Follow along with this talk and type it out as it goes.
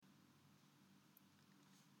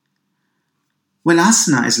While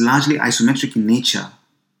asana is largely isometric in nature,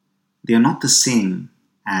 they are not the same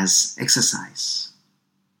as exercise.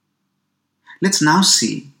 Let's now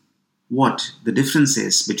see what the difference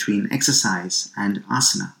is between exercise and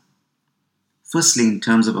asana. Firstly, in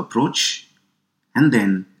terms of approach, and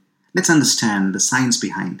then let's understand the science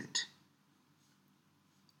behind it.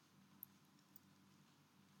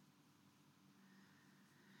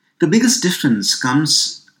 The biggest difference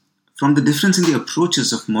comes from the difference in the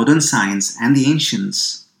approaches of modern science and the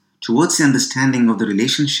ancients towards the understanding of the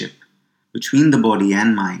relationship between the body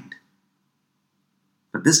and mind.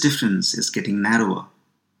 But this difference is getting narrower.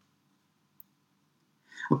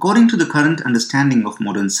 According to the current understanding of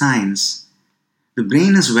modern science, the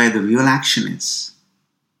brain is where the real action is.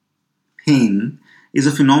 Pain is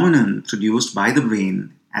a phenomenon produced by the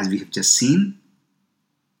brain, as we have just seen.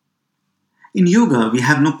 In yoga, we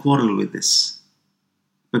have no quarrel with this.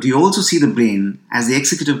 But we also see the brain as the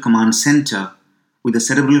executive command center with the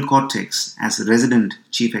cerebral cortex as a resident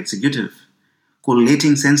chief executive,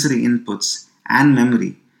 collating sensory inputs and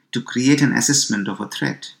memory to create an assessment of a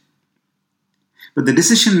threat. But the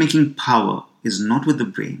decision-making power is not with the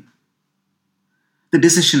brain. The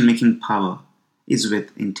decision-making power is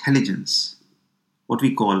with intelligence, what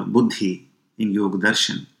we call buddhi in Yoga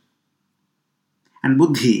Darshan. And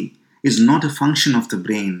buddhi is not a function of the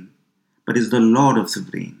brain, but is the lord of the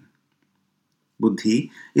brain.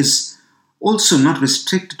 Buddhi is also not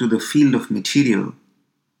restricted to the field of material,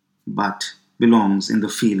 but belongs in the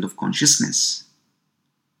field of consciousness.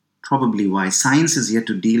 Probably why science is yet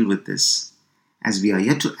to deal with this, as we are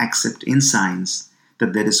yet to accept in science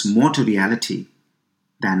that there is more to reality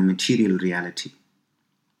than material reality.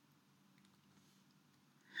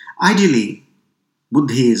 Ideally,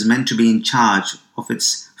 buddhi is meant to be in charge of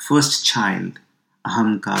its first child,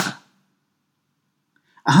 ahamkara.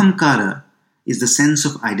 Ahamkara is the sense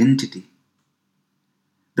of identity,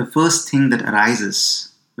 the first thing that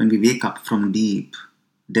arises when we wake up from deep,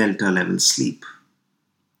 delta-level sleep.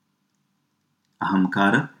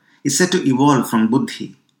 Ahamkara is said to evolve from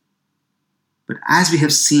buddhi, but as we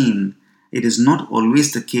have seen, it is not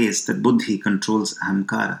always the case that buddhi controls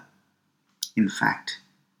ahamkara. In fact,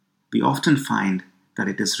 we often find that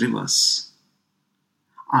it is reverse.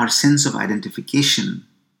 Our sense of identification,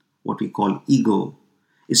 what we call ego,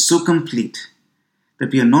 is so complete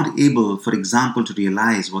that we are not able, for example, to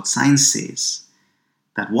realize what science says,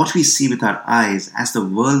 that what we see with our eyes as the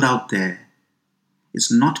world out there is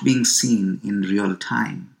not being seen in real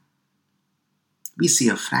time. We see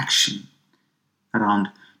a fraction, around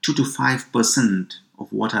 2 to 5%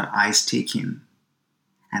 of what our eyes take in,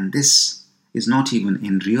 and this is not even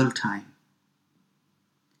in real time.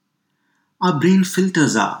 Our brain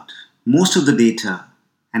filters out most of the data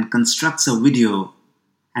and constructs a video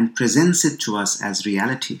and presents it to us as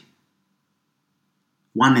reality,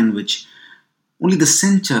 one in which only the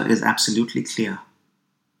center is absolutely clear.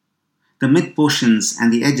 The mid portions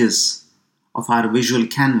and the edges of our visual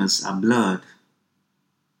canvas are blurred.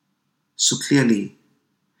 So clearly,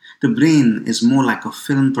 the brain is more like a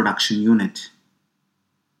film production unit.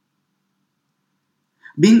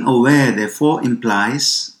 Being aware, therefore,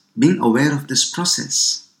 implies being aware of this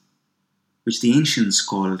process, which the ancients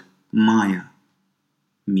called Maya,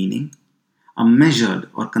 meaning a measured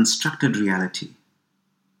or constructed reality.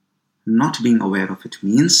 Not being aware of it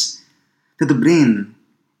means that the brain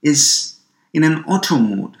is in an auto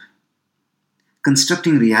mode,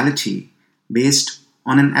 constructing reality based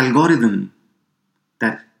on an algorithm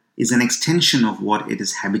that is an extension of what it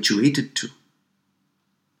is habituated to.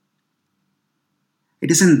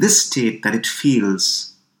 It is in this state that it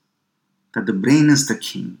feels that the brain is the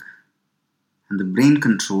king and the brain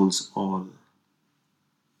controls all.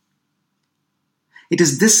 It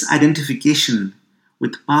is this identification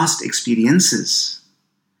with past experiences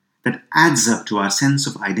that adds up to our sense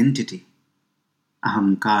of identity,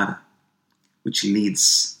 ahamkara, which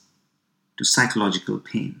leads to psychological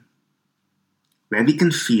pain, where we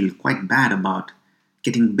can feel quite bad about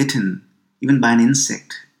getting bitten even by an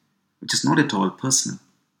insect, which is not at all personal.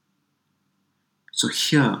 So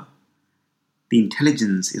here, the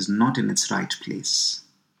intelligence is not in its right place.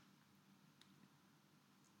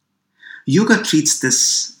 Yoga treats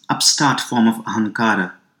this upstart form of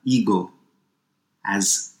ahamkara, ego,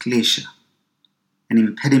 as klesha, an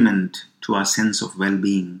impediment to our sense of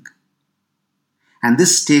well-being. And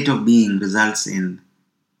this state of being results in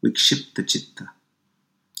vikshipta chitta,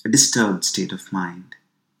 a disturbed state of mind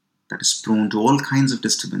that is prone to all kinds of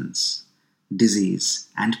disturbance, disease,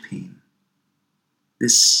 and pain.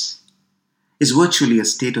 This is virtually a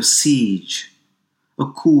state of siege, a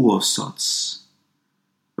coup of sorts,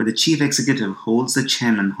 where the chief executive holds the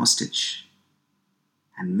chairman hostage.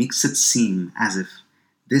 and makes it seem as if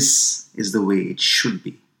this is the way it should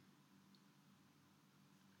be.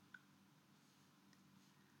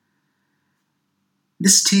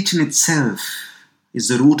 This state in itself is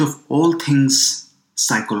the root of all things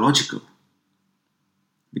psychological,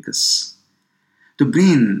 because the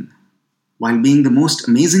brain, while being the most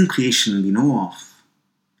amazing creation we know of,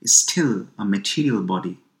 is still a material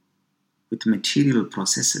body with material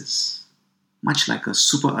processes, much like a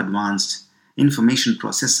super advanced information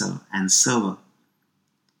processor and server,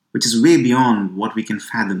 which is way beyond what we can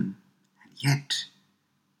fathom, and yet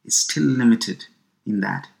is still limited in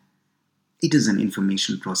that it is an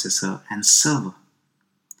information processor and server.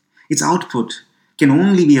 Its output can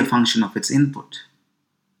only be a function of its input.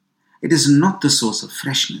 It is not the source of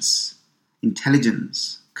freshness,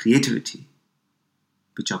 intelligence, creativity,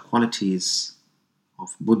 which are qualities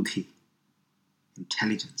of buddhi,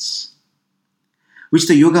 intelligence, which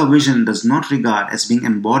the yoga vision does not regard as being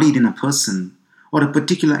embodied in a person or a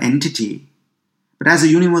particular entity, but as a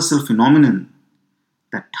universal phenomenon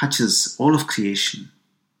that touches all of creation.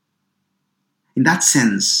 In that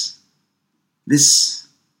sense, this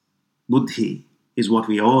buddhi is what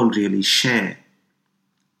we all really share.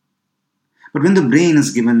 But when the brain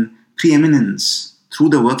is given preeminence through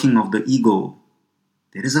the working of the ego,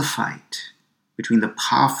 there is a fight between the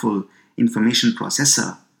powerful information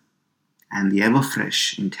processor and the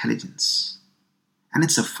ever-fresh intelligence. And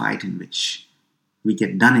it's a fight in which we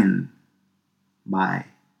get done in by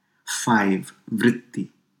 5 Vritti,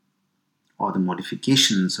 or the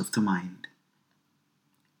modifications of the mind.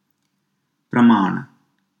 Pramana,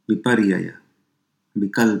 Viparyaya,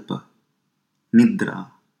 Vikalpa, Nidra,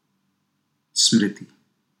 Smriti.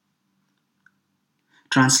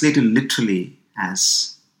 Translated literally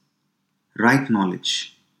as right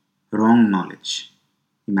knowledge, wrong knowledge,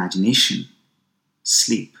 imagination,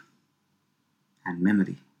 sleep, and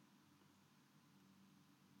memory.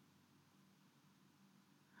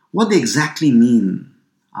 What they exactly mean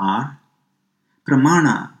are: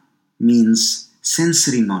 pramana means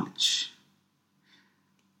sensory knowledge,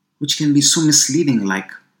 which can be so misleading,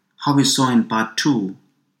 like how we saw in part 2,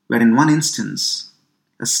 where in one instance,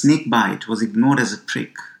 a snake bite was ignored as a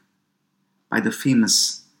prick by the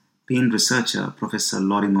famous pain researcher, Professor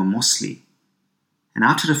Lorimer Mosley. And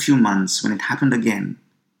after a few months, when it happened again,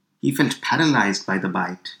 he felt paralyzed by the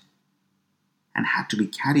bite and had to be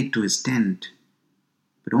carried to his tent.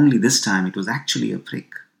 But only this time it was actually a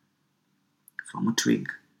prick from a twig.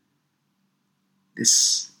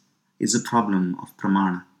 This is a problem of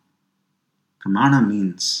pramana. Pramana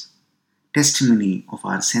means testimony of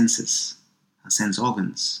our senses, our sense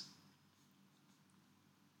organs.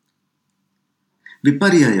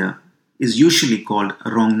 Viparyaya is usually called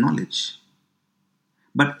wrong knowledge.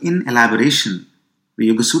 But in elaboration, the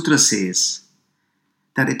Yoga Sutra says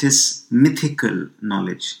that it is mythical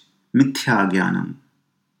knowledge, mithya jnanam.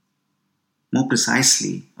 More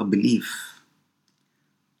precisely, a belief.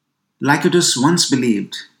 Like it was once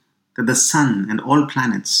believed that the sun and all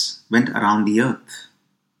planets went around the earth.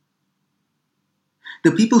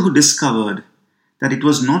 The people who discovered that it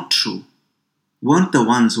was not true weren't the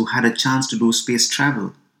ones who had a chance to do space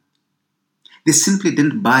travel. They simply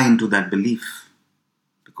didn't buy into that belief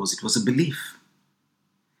because it was a belief,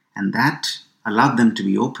 and that allowed them to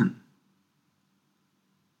be open.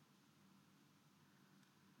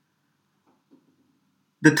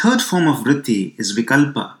 The third form of vritti is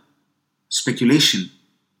vikalpa, speculation.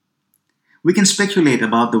 We can speculate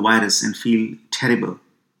about the virus and feel terrible.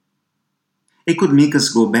 It could make us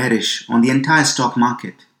go bearish on the entire stock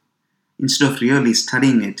market instead of really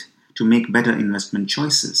studying it to make better investment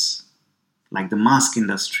choices, like the mask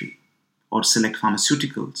industry or select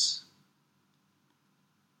pharmaceuticals.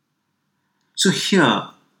 So here,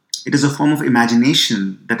 it is a form of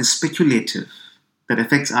imagination that is speculative, that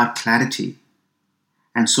affects our clarity,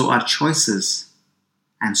 and so our choices,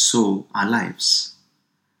 and so our lives.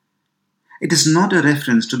 It is not a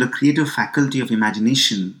reference to the creative faculty of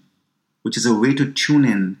imagination, which is a way to tune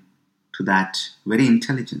in to that very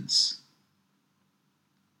intelligence.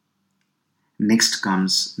 Next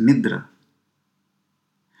comes nidra,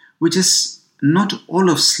 which is not all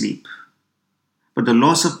of sleep, but the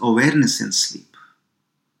loss of awareness in sleep.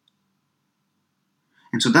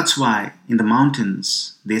 And so that's why in the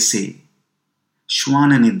mountains they say,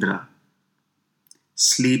 Shwana Nidra,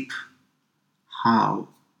 sleep how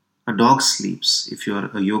a dog sleeps if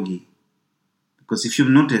you're a yogi. Because if you've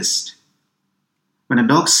noticed, when a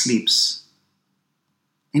dog sleeps,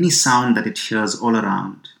 any sound that it hears all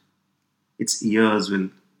around, its ears will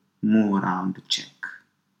move around to check.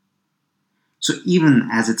 So even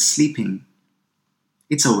as it's sleeping,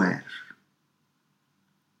 it's aware.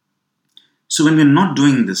 So when we're not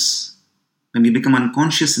doing this, when we become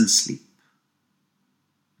unconscious in sleep,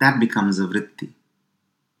 that becomes a vritti,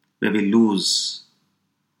 where we lose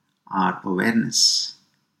our awareness.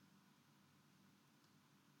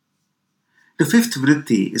 The fifth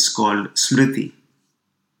vritti is called smriti,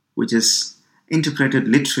 which is interpreted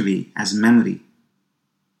literally as memory.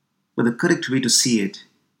 But the correct way to see it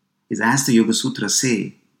is, as the Yoga Sutras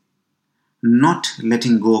say, not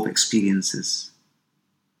letting go of experiences.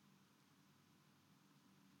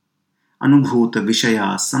 Anubhuta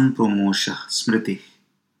Vishaya Sampromosha Smriti.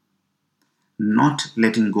 Not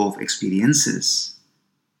letting go of experiences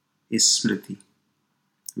is smriti,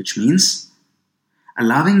 which means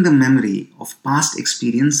allowing the memory of past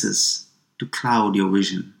experiences to cloud your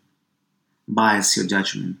vision, bias your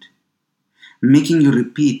judgment, making you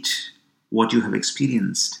repeat what you have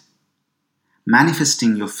experienced,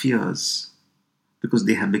 manifesting your fears because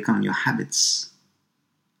they have become your habits,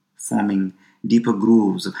 forming deeper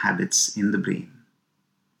grooves of habits in the brain.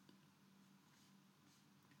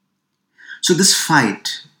 So this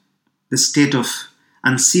fight, this state of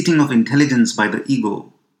unseating of intelligence by the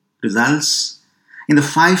ego, results in the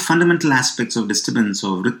 5 fundamental aspects of disturbance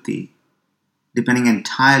or vritti, depending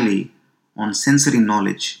entirely on sensory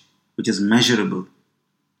knowledge, which is measurable,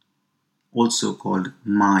 also called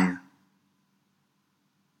maya,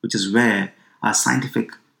 which is where our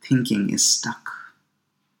scientific thinking is stuck.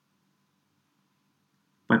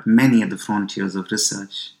 But many at the frontiers of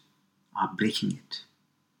research are breaking it.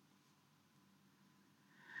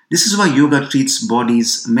 This is why yoga treats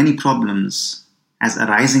body's many problems as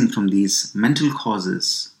arising from these mental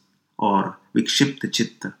causes, or vikshipta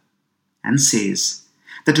chitta, and says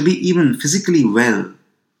that to be even physically well,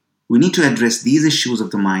 we need to address these issues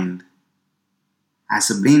of the mind. As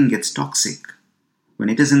the brain gets toxic when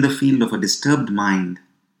it is in the field of a disturbed mind,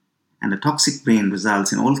 and a toxic brain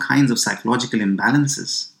results in all kinds of psychological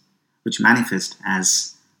imbalances which manifest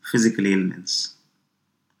as physical ailments.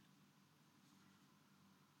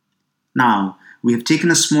 Now, we have taken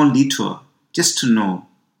a small detour just to know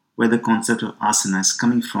where the concept of asana is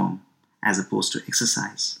coming from as opposed to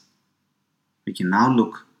exercise. We can now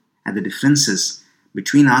look at the differences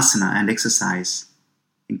between asana and exercise,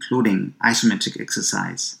 including isometric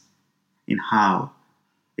exercise, in how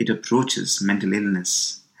it approaches mental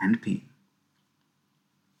illness and pain.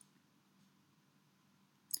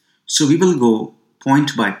 So we will go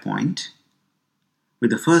point by point, with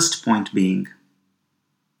the first point being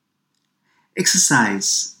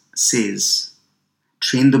exercise says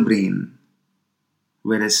train the brain,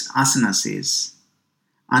 whereas asana says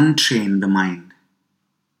untrain the mind.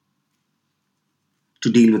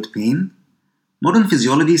 To deal with pain, modern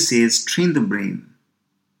physiology says train the brain,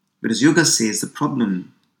 whereas yoga says the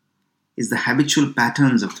problem is the habitual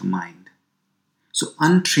patterns of the mind. So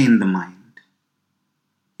untrain the mind.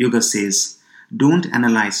 Yoga says don't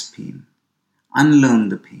analyze pain, unlearn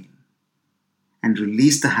the pain, and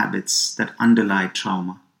release the habits that underlie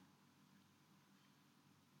trauma.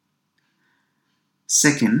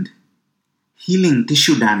 Second, healing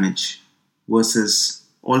tissue damage versus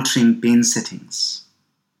altering pain settings.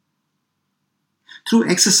 Through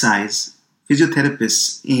exercise,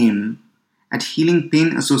 physiotherapists aim at healing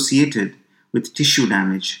pain associated with tissue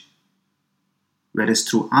damage, whereas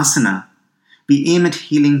through asana, we aim at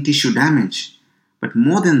healing tissue damage, but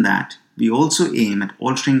more than that, we also aim at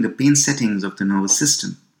altering the pain settings of the nervous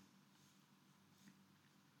system.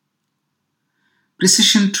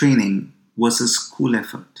 Precision training versus cool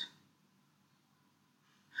effort.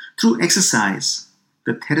 Through exercise,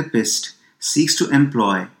 the therapist seeks to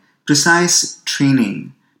employ precise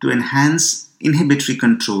training to enhance inhibitory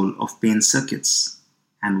control of pain circuits,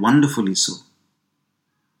 and wonderfully so.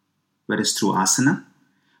 Whereas through asana,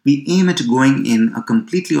 we aim at going in a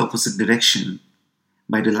completely opposite direction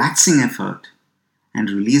by relaxing effort and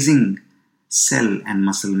releasing cell and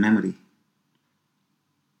muscle memory.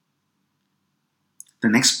 The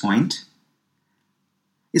next point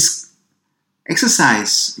is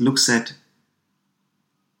exercise looks at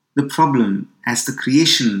the problem as the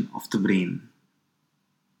creation of the brain,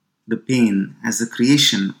 the pain as the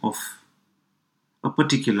creation of a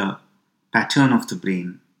particular pattern of the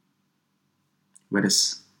brain,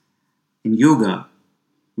 whereas in yoga,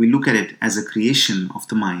 we look at it as a creation of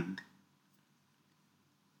the mind.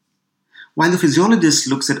 While the physiologist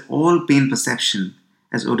looks at all pain perception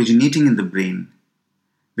as originating in the brain,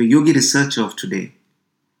 the yogi researcher of today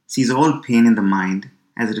sees all pain in the mind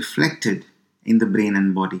as reflected in the brain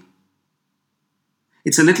and body.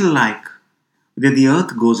 It's a little like whether the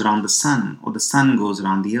earth goes around the sun or the sun goes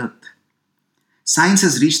around the earth. Science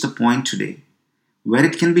has reached the point today where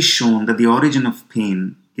it can be shown that the origin of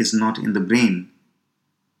pain is not in the brain,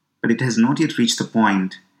 but it has not yet reached the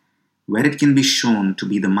point where it can be shown to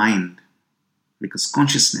be the mind, because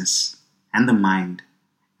consciousness and the mind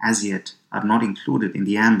as yet are not included in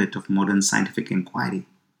the ambit of modern scientific inquiry.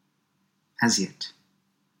 As yet.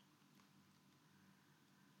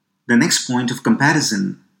 The next point of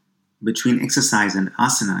comparison between exercise and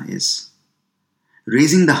asana is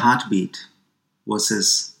raising the heartbeat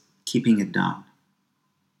versus keeping it down.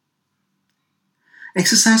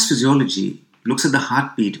 Exercise physiology looks at the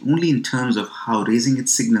heartbeat only in terms of how raising it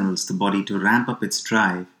signals the body to ramp up its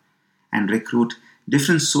drive and recruit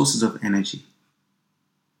different sources of energy.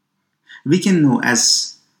 We can know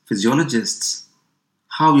as physiologists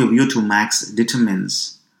how your VO2 max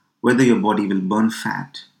determines whether your body will burn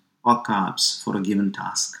fat or carbs for a given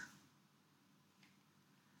task.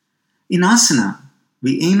 In asana,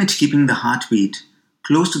 we aim at keeping the heartbeat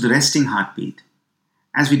close to the resting heartbeat,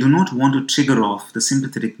 as we do not want to trigger off the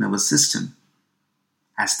sympathetic nervous system,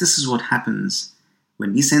 as this is what happens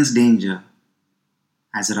when we sense danger,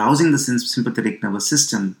 as arousing the sympathetic nervous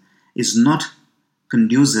system is not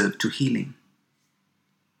conducive to healing.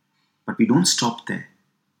 But we don't stop there.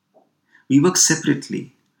 We work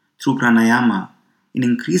separately through pranayama in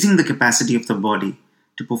increasing the capacity of the body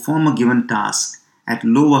to perform a given task at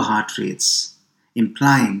lower heart rates,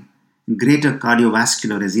 implying greater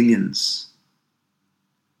cardiovascular resilience.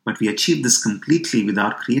 But we achieve this completely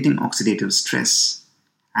without creating oxidative stress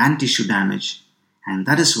and tissue damage, and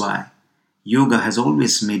that is why yoga has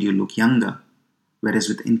always made you look younger, whereas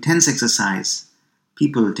with intense exercise,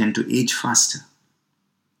 people tend to age faster.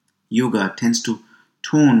 Yoga tends to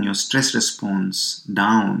tone your stress response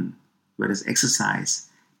down, whereas exercise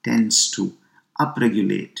tends to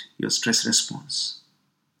upregulate your stress response.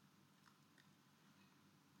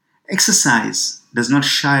 Exercise does not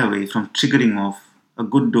shy away from triggering off a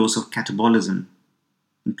good dose of catabolism,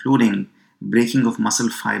 including breaking of muscle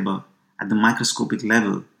fiber at the microscopic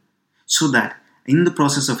level, so that in the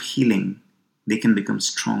process of healing, they can become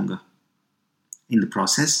stronger. In the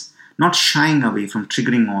process, not shying away from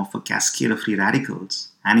triggering off a cascade of free radicals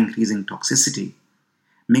and increasing toxicity,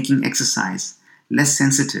 making exercise less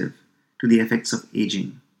sensitive to the effects of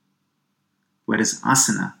aging. Whereas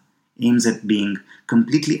asana aims at being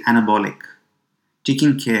completely anabolic,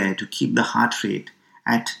 taking care to keep the heart rate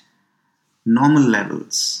at normal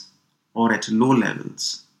levels or at low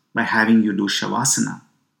levels by having you do shavasana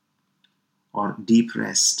or deep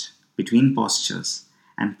rest between postures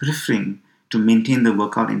and preferring to maintain the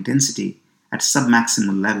workout intensity at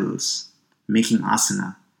submaximal levels, making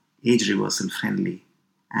asana age reversal friendly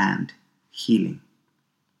and healing.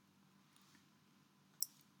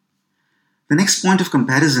 The next point of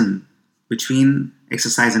comparison between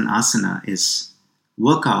exercise and asana is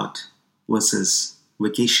workout versus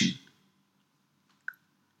vacation.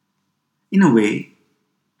 In a way,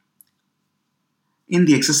 in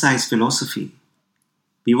the exercise philosophy,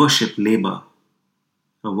 we worship labor,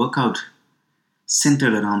 a workout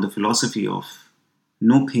centered around the philosophy of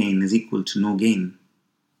no pain is equal to no gain.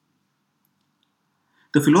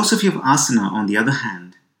 The philosophy of asana, on the other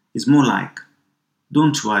hand, is more like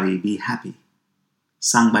don't worry, be happy,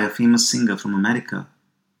 sung by a famous singer from America,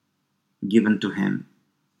 given to him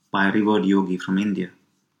by a revered yogi from India.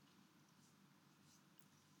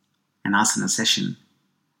 An asana session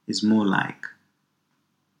is more like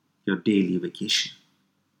your daily vacation.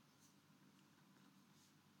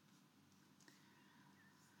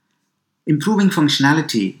 Improving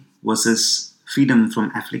functionality versus freedom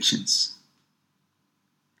from afflictions.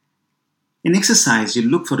 In exercise, you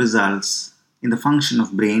look for results in the function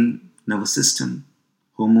of brain, nervous system,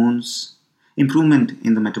 hormones, improvement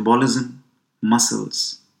in the metabolism,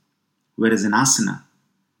 muscles, whereas in asana,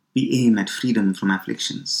 we aim at freedom from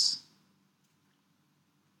afflictions.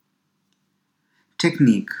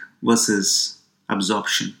 Technique versus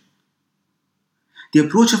absorption. The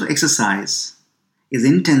approach of exercise is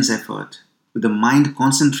intense effort with the mind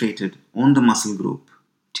concentrated on the muscle group,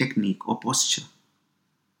 technique or posture.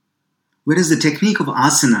 Whereas the technique of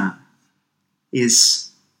asana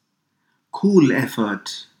is cool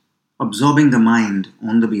effort, absorbing the mind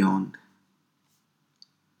on the beyond.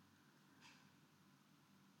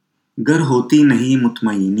 गर होती नहीं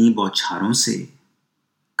मुतमईनी बौछारों से,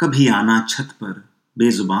 कभी आना छत पर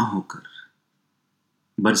बेजुबां होकर,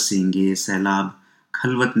 बरसेंगे सैलाब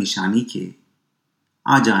खलवत निशानी के,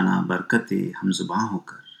 आ जाना बरकते हमजुबां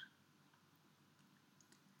होकर.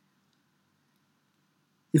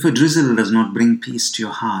 If a drizzle does not bring peace to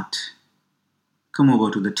your heart, come over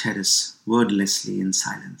to the terrace wordlessly in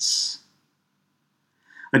silence.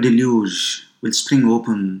 A deluge will spring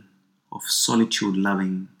open of solitude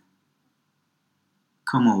loving.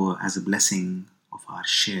 come over as a blessing of our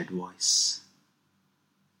shared voice.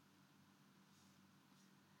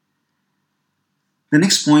 The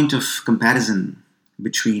next point of comparison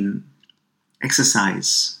between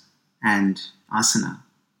exercise and asana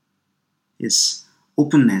is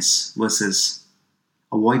openness versus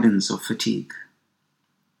avoidance of fatigue.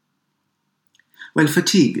 While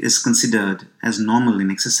fatigue is considered as normal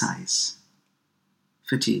in exercise,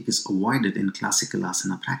 fatigue is avoided in classical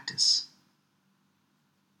asana practice.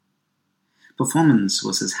 Performance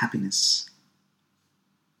versus happiness.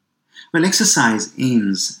 While exercise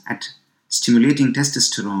aims at stimulating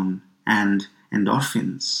testosterone and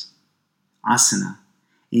endorphins, asana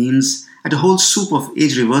aims at a whole soup of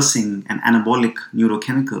age-reversing and anabolic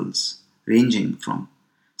neurochemicals ranging from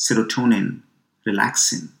serotonin,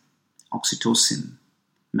 relaxin, oxytocin,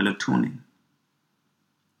 melatonin.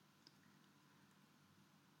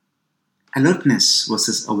 Alertness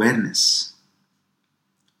versus awareness.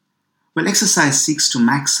 While exercise seeks to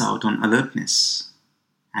max out on alertness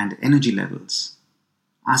and energy levels,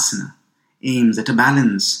 asana aims at a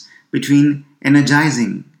balance between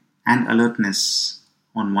energizing and alertness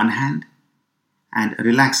on one hand and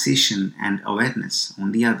relaxation and awareness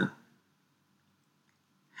on the other.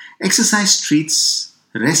 Exercise treats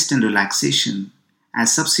rest and relaxation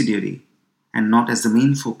as subsidiary and not as the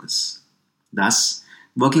main focus, thus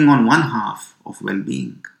working on one half of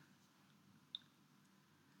well-being.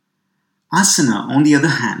 Asana, on the other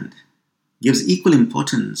hand, gives equal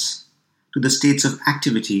importance to the states of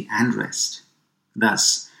activity and rest,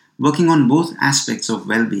 thus working on both aspects of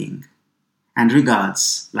well-being, and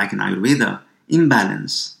regards, like in Ayurveda,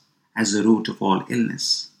 imbalance as the root of all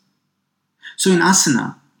illness. So in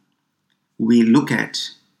asana, we look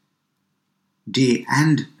at day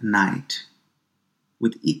and night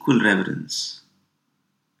with equal reverence.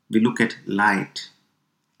 We look at light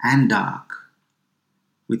and dark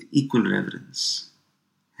with equal reverence.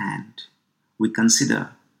 And we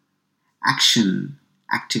consider action,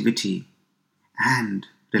 activity, and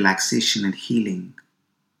relaxation and healing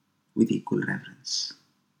with equal reverence.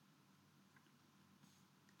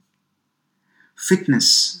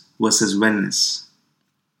 Fitness versus wellness.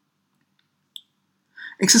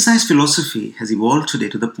 Exercise philosophy has evolved today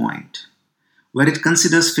to the point where it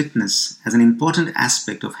considers fitness as an important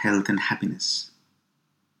aspect of health and happiness.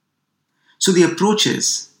 So the approach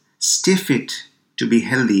is stay fit to be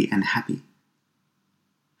healthy and happy.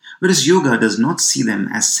 Whereas yoga does not see them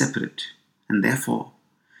as separate and therefore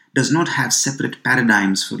does not have separate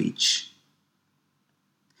paradigms for each.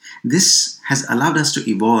 This has allowed us to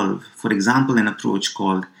evolve, for example, an approach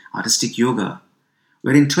called artistic yoga,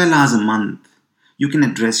 where in 12 hours a month you can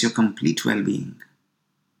address your complete well-being.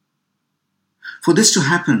 For this to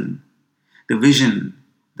happen, the vision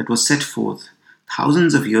that was set forth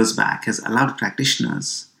thousands of years back has allowed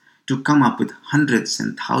practitioners to come up with hundreds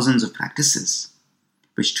and thousands of practices,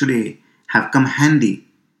 which today have come handy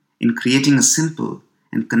in creating a simple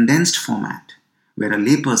and condensed format where a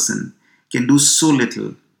layperson can do so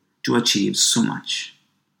little to achieve so much.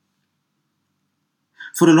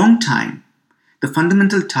 For a long time, the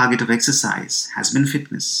fundamental target of exercise has been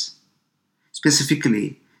fitness,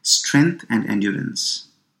 specifically strength and endurance,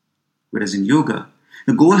 whereas in yoga,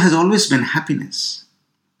 the goal has always been happiness.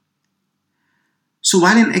 So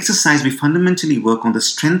while in exercise we fundamentally work on the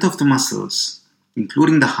strength of the muscles,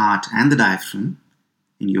 including the heart and the diaphragm,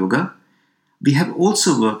 in yoga, we have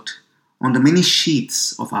also worked on the many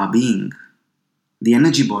sheaths of our being, the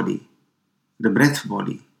energy body, the breath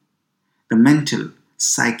body, the mental,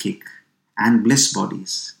 psychic, and bliss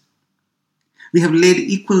bodies. We have laid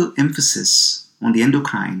equal emphasis on the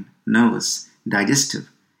endocrine, nervous, digestive,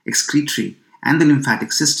 excretory, and the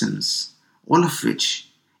lymphatic systems, all of which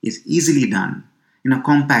is easily done in a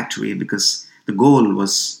compact way because the goal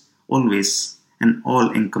was always an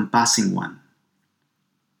all-encompassing one.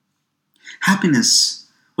 Happiness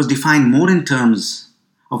was defined more in terms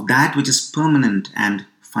of that which is permanent and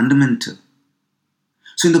fundamental.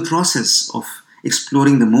 So in the process of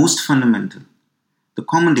exploring the most fundamental, the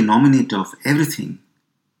common denominator of everything,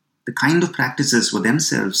 the kind of practices were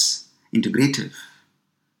themselves integrative.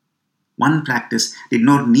 One practice did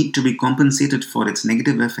not need to be compensated for its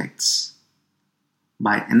negative effects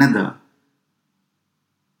by another.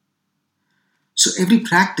 So every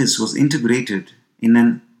practice was integrated in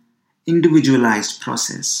an individualized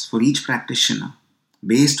process for each practitioner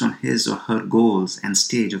based on his or her goals and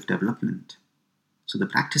stage of development. So the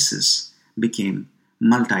practices became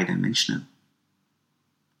multidimensional.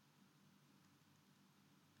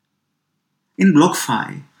 In Block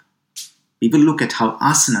 5, we will look at how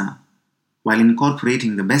asana, while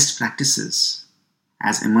incorporating the best practices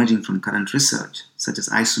as emerging from current research, such as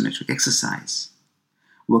isometric exercise,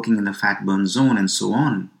 working in the fat burn zone, and so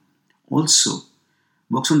on, also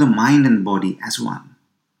works on the mind and body as one.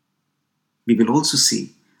 We will also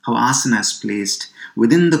see how asana is placed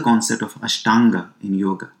within the concept of Ashtanga in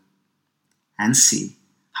yoga, and see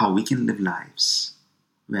how we can live lives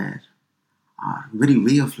where our very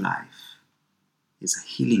way of life is a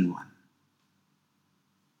healing one.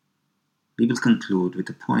 We will conclude with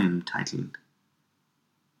a poem titled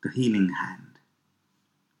The Healing Hand.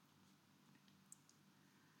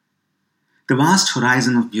 The vast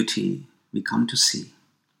horizon of beauty we come to see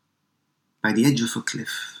by the edge of a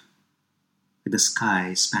cliff where the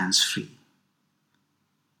sky spans free.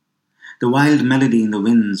 The wild melody in the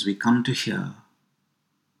winds we come to hear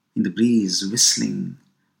in the breeze whistling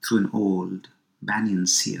through an old banyan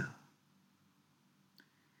sear.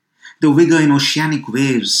 The vigor in oceanic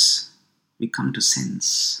waves we come to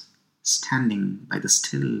sense, standing by the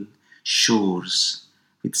still shores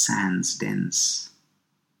with sands dense.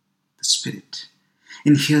 The spirit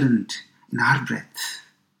inherent in our breath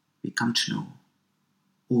we come to know,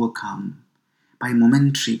 overcome by a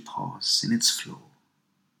momentary pause in its flow.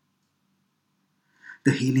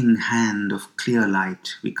 The healing hand of clear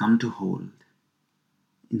light we come to hold,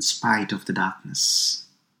 in spite of the darkness,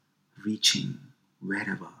 reaching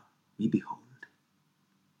wherever we behold.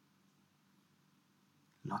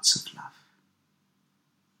 Lots of love.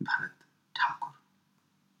 Bharat.